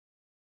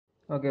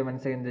Okay,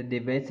 once again, the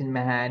device in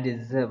my hand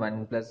is a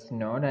OnePlus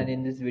Nord, and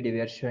in this video,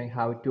 we are showing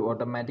how to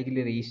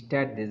automatically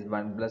restart these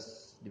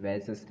OnePlus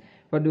devices.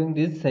 For doing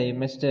this, you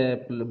must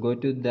go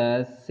to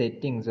the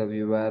settings of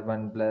your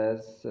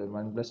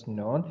OnePlus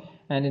Nord,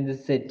 and in the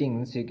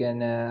settings, you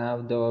can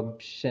have the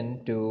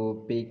option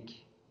to pick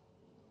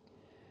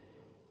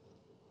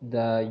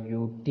the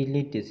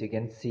utilities. You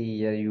can see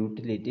your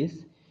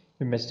utilities.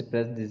 You must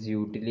press these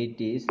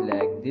utilities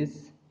like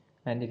this,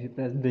 and if you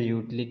press the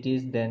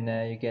utilities, then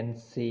you can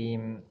see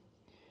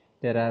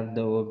there are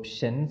the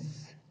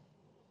options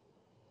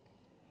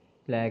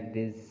like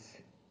this,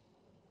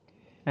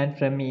 and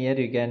from here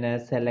you can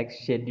select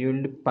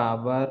scheduled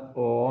power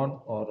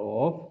on or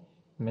off.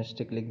 You must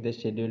click the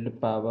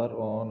scheduled power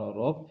on or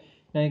off.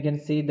 Now you can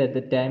see that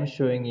the time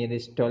showing here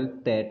is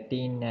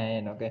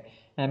 12:39. Okay,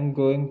 I'm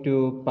going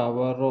to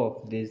power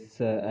off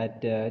this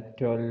at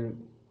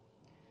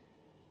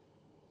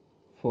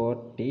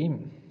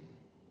 12:40.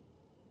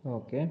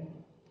 Okay,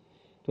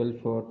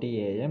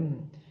 12:40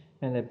 a.m.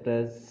 and I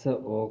press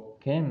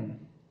OK,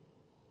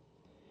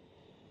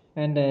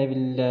 and I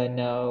will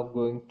now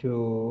going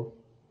to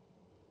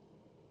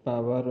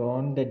power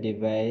on the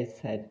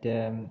device at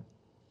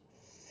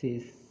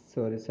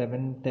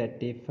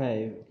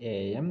 7:35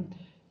 a.m.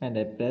 and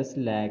I press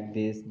like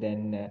this,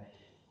 then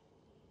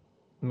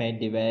my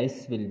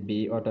device will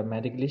be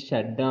automatically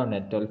shut down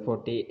at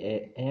 12:40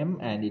 a.m.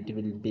 and it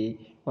will be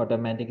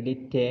automatically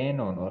turn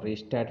on or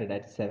restarted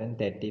at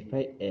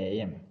 7:35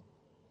 a.m.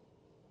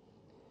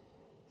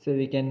 So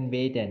we can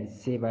wait and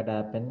see what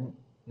happened.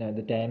 Now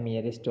the time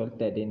here is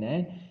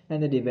 12:39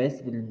 and the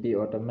device will be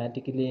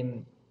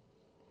automatically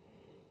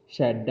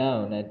shut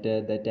down at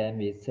the time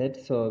we set,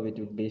 so it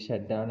will be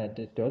shut down at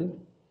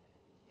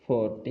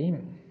 12:40.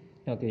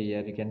 Okay,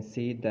 here you can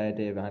see that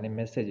a warning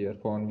message, your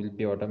phone will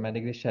be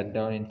automatically shut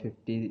down in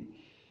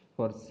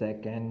 54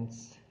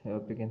 seconds. I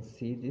hope you can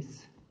see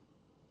this.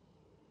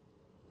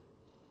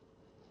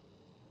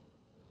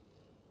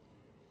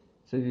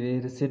 So we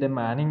received a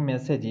warning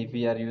message if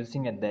we are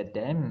using at that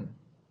time.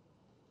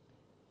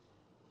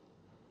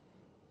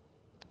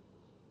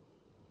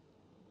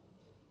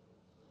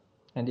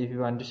 And if you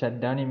want to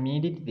shut down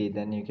immediately,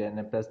 then you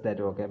can press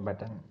that OK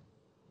button.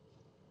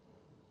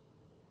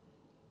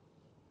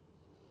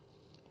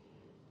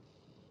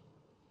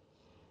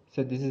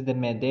 So this is the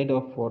method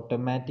of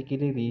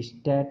automatically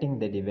restarting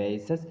the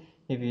devices.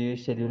 If you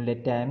schedule a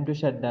time to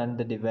shut down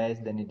the device,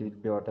 then it will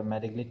be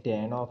automatically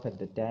turn off at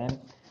the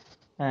time,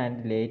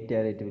 and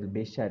later it will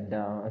be shut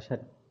down.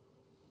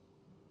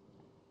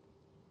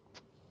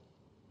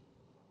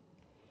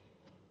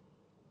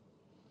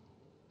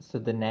 So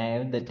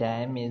now the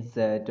time is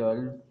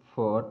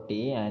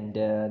 12:40 and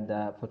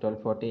the for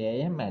 12:40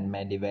 a.m. and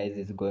my device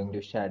is going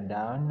to shut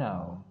down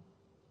now.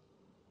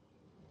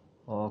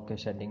 Okay,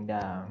 shutting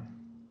down.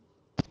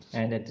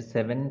 And at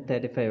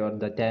 7:35 or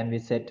the time we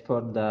set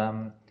for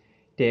the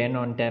turn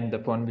on time, the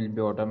phone will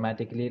be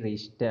automatically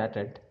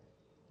restarted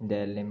in the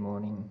early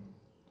morning.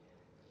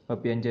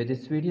 Hope you enjoyed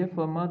this video.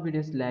 For more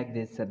videos like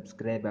this,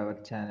 subscribe our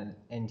channel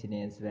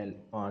Engineers Well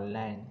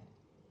Online.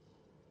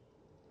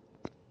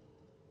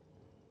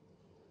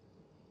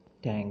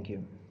 Thank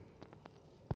you.